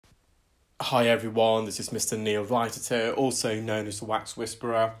Hi everyone, this is Mr Neel Raithatha, also known as the Wax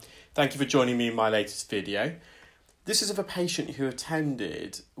Whisperer. Thank you for joining me in my latest video. This is of a patient who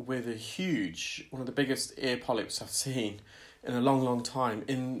attended with one of the biggest ear polyps I've seen in a long time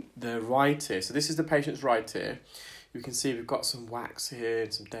in the right ear. So this is the patient's right ear. You can see we've got some wax here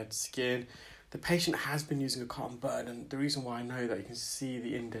and some dead skin. The patient has been using a cotton bud, and the reason why I know that, you can see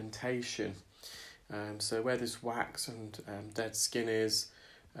the indentation. So where this wax and dead skin is,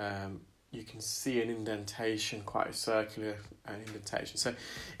 you can see an indentation, quite a circular indentation. So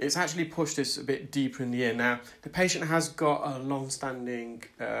it's actually pushed this a bit deeper in the ear. Now, the patient has got a long-standing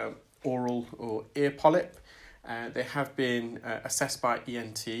oral or ear polyp. They have been assessed by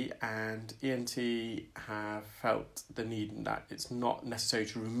ENT, and ENT have felt the need that it's not necessary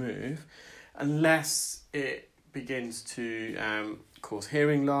to remove unless it begins to cause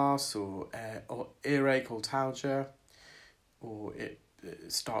hearing loss or earache, otalgia, or it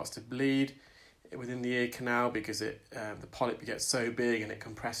starts to bleed within the ear canal because the polyp gets so big and it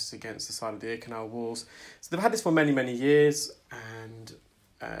compresses against the side of the ear canal walls. So they've had this for many years, and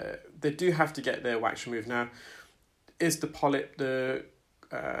they do have to get their wax removed. Now, is the polyp the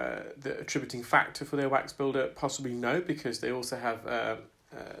attributing factor for their wax buildup? Possibly no, because they also have a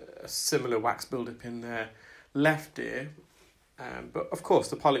similar wax buildup in their left ear. But of course,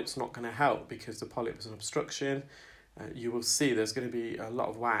 the polyp's not going to help because the polyp is an obstruction. You will see there's going to be a lot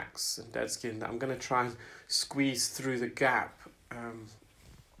of wax and dead skin that I'm going to try and squeeze through the gap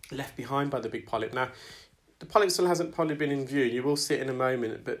left behind by the big polyp. Now, the polyp still hasn't probably been in view. You will see it in a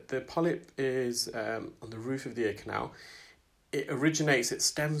moment, but the polyp is on the roof of the ear canal. It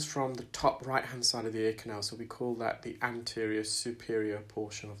stems from the top right-hand side of the ear canal, so we call that the anterior superior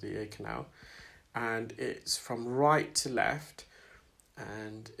portion of the ear canal. And it's from right to left,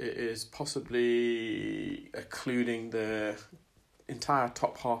 and it is possibly occluding the entire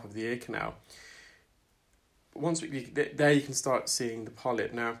top half of the ear canal. There you can start seeing the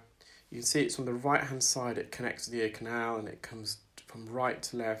polyp. Now, you can see it's on the right-hand side, it connects to the ear canal, and it comes from right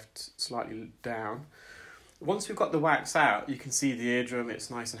to left, slightly down. Once we've got the wax out, you can see the eardrum,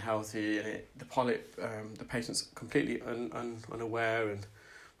 it's nice and healthy, and the polyp, the patient's completely unaware, and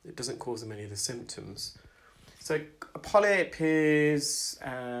it doesn't cause them any of the symptoms. So a polyp is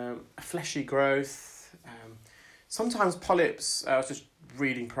a fleshy growth. Sometimes polyps, I was just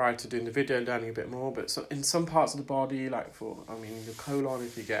reading prior to doing the video, learning a bit more, but in some parts of the body, like the colon,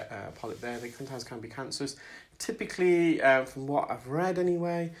 if you get a polyp there, they sometimes can be cancerous. Typically, from what I've read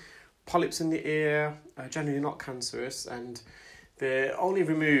anyway, polyps in the ear are generally not cancerous, and they're only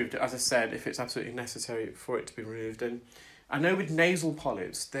removed, as I said, if it's absolutely necessary for it to be removed. And I know with nasal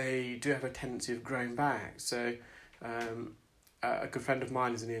polyps, they do have a tendency of growing back. So a good friend of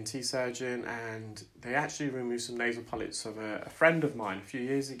mine is an ENT surgeon, and they actually removed some nasal polyps from a friend of mine a few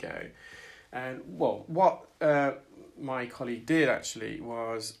years ago. And what my colleague did actually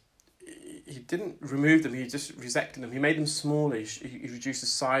was he didn't remove them, he just resected them. He made them smaller, he reduced the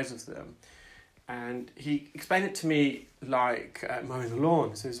size of them. And he explained it to me like mowing the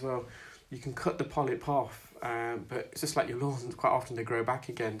lawn. He says, well, you can cut the polyp off, but it's just like your lawn, quite often they grow back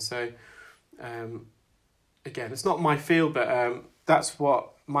again. So again, it's not my field, but that's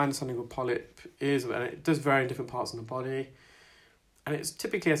what my understanding of polyp is, and it does vary in different parts of the body. And it's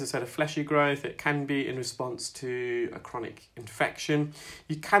typically, as I said, a fleshy growth. It can be in response to a chronic infection.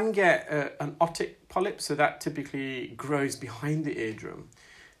 You can get an otic polyp, so that typically grows behind the eardrum.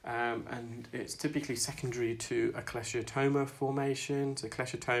 And it's typically secondary to a cholesteatoma formation. So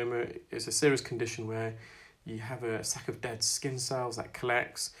cholesteatoma is a serious condition where you have a sac of dead skin cells that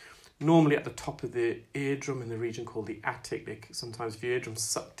collects, normally at the top of the eardrum in the region called the attic. Sometimes the eardrum's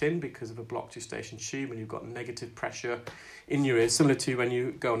sucked in because of a blocked eustachian tube, and you've got negative pressure in your ear, similar to when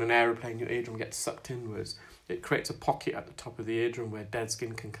you go on an aeroplane, your eardrum gets sucked inwards. It creates a pocket at the top of the eardrum where dead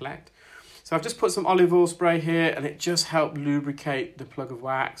skin can collect. So I've just put some olive oil spray here, and it just helped lubricate the plug of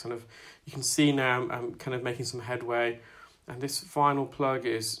wax. And you can see now I'm kind of making some headway, and this final plug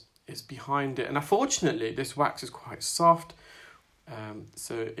is behind it. And unfortunately, this wax is quite soft,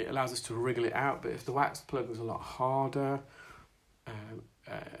 so it allows us to wriggle it out. But if the wax plug was a lot harder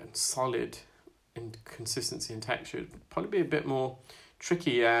and solid in consistency and texture, it'd probably be a bit more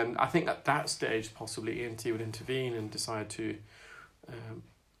tricky. And I think at that stage, possibly ENT would intervene and decide to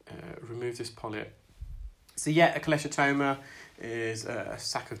remove this polyp. So yeah, a cholesteatoma is a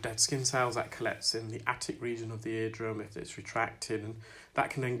sac of dead skin cells that collects in the attic region of the eardrum if it's retracted, and that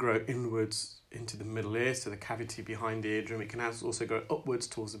can then grow inwards into the middle ear, so the cavity behind the eardrum. It can also go upwards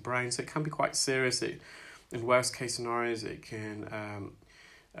towards the brain, so it can be quite serious. In worst case scenarios, it can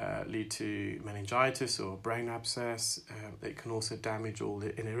lead to meningitis or brain abscess. It can also damage all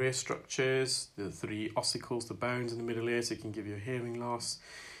the inner ear structures, the 3 ossicles, the bones in the middle ear, so it can give you a hearing loss.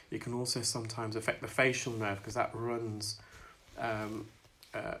 It can also sometimes affect the facial nerve because that runs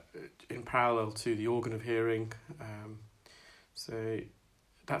in parallel to the organ of hearing. So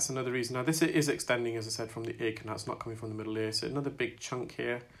that's another reason. Now this is extending, as I said, from the ear canal. It's not coming from the middle ear. So another big chunk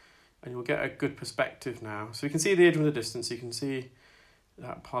here, and you'll get a good perspective now. So you can see the ear from the distance. You can see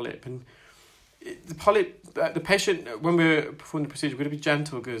that polyp, and the polyp. The patient, when we're performing the procedure, we're going to be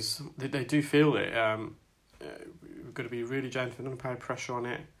gentle because they do feel it. We're going to be really gentle, not apply pressure on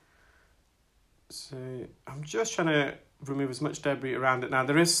it. So I'm just trying to remove as much debris around it. Now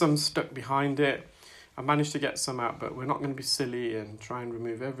there is some stuck behind it. I managed to get some out, but we're not going to be silly and try and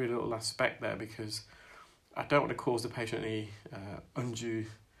remove every little aspect there because I don't want to cause the patient any undue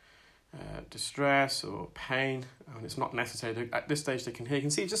distress or pain, and it's not necessary. At this stage they can hear. You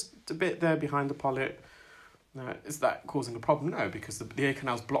can see just a bit there behind the polyp. Is that causing a problem? No, because the ear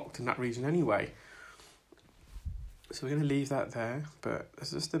canal's blocked in that region anyway. So we're going to leave that there, but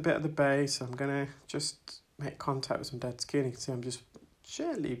there's just a bit at the base. I'm going to just make contact with some dead skin. You can see I'm just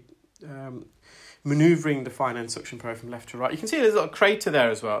gently manoeuvring the fine end suction probe from left to right. You can see there's a little crater there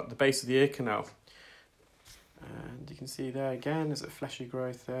as well at the base of the ear canal. And you can see there again, there's a fleshy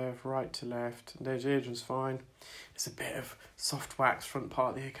growth there, right to left. And there's eardrum's fine. There's a bit of soft wax front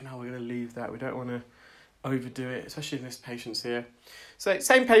part of the ear canal. We're going to leave that. We don't want to overdo it, especially in this patient's ear. So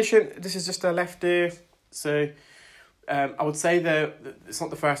same patient, this is just her left ear. So I would say that it's not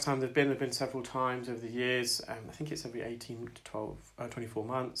the first time they've been several times over the years. I think it's every 18 to 24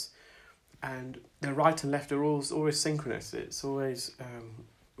 months. And their right and left are always synchronous. It's always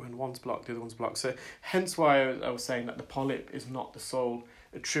when one's blocked, the other one's blocked. So hence why I was saying that the polyp is not the sole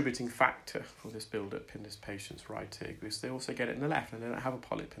attributing factor for this build-up in this patient's right ear, because they also get it in the left and they don't have a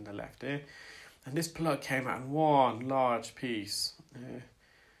polyp in the left ear. And this plug came out in one large piece.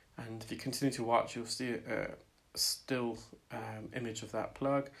 And if you continue to watch, you'll see a still image of that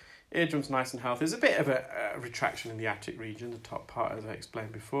plug. Eardrum's nice and healthy. There's a bit of a retraction in the attic region, the top part, as I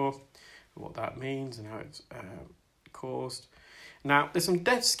explained before, what that means and how it's caused. Now, there's some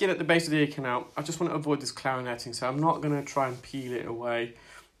dead skin at the base of the ear canal. I just want to avoid this clarinetting, so I'm not going to try and peel it away.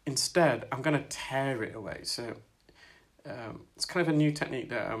 Instead, I'm going to tear it away. So it's kind of a new technique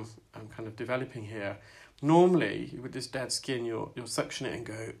that I'm kind of developing here. Normally, with this dead skin, you'll suction it and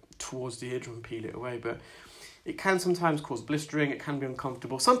go towards the eardrum and peel it away, but it can sometimes cause blistering, it can be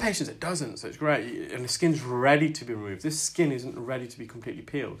uncomfortable. Some patients it doesn't, so it's great, and the skin's ready to be removed. This skin isn't ready to be completely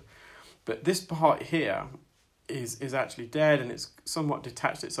peeled. But this part here is actually dead, and it's somewhat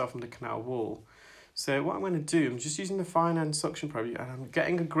detached itself from the canal wall. So what I'm going to do, I'm just using the fine end suction probe, and I'm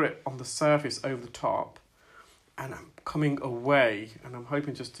getting a grip on the surface over the top, and I'm coming away, and I'm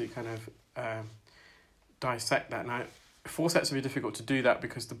hoping just to kind of dissect that. Now, forceps will be difficult to do that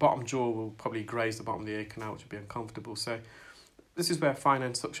because the bottom jaw will probably graze the bottom of the ear canal, which would be uncomfortable. So this is where fine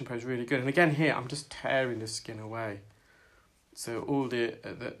end suction probe is really good. And again here, I'm just tearing the skin away. So all the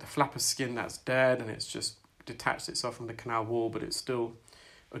flap of skin that's dead, and it's just detached itself from the canal wall, but it's still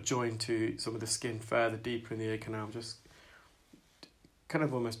adjoined to some of the skin further deeper in the ear canal. I'm just kind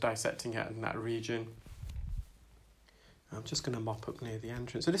of almost dissecting it in that region. I'm just going to mop up near the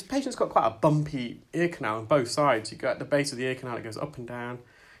entrance. So this patient's got quite a bumpy ear canal on both sides. You go at the base of the ear canal, it goes up and down.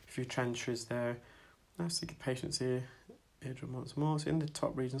 A few trenches there. Nice to get the patient's eardrum once more. So in the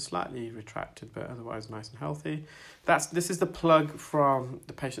top region, slightly retracted, but otherwise nice and healthy. This is the plug from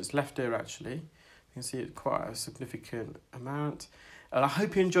the patient's left ear, actually. You can see it's quite a significant amount. And I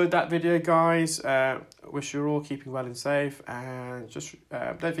hope you enjoyed that video, guys. Wish you're all keeping well and safe. And just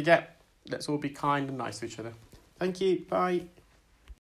don't forget, let's all be kind and nice to each other. Thank you. Bye.